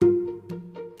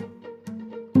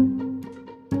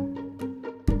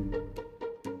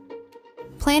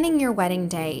Planning your wedding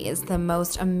day is the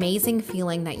most amazing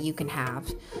feeling that you can have.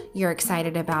 You're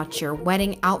excited about your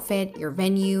wedding outfit, your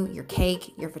venue, your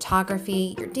cake, your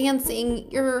photography, your dancing,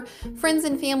 your friends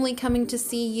and family coming to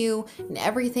see you, and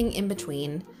everything in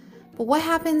between. But what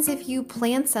happens if you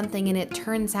plan something and it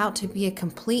turns out to be a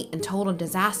complete and total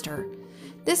disaster?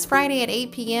 This Friday at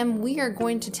 8 p.m., we are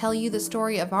going to tell you the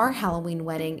story of our Halloween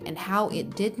wedding and how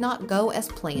it did not go as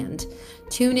planned.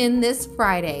 Tune in this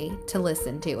Friday to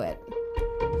listen to it.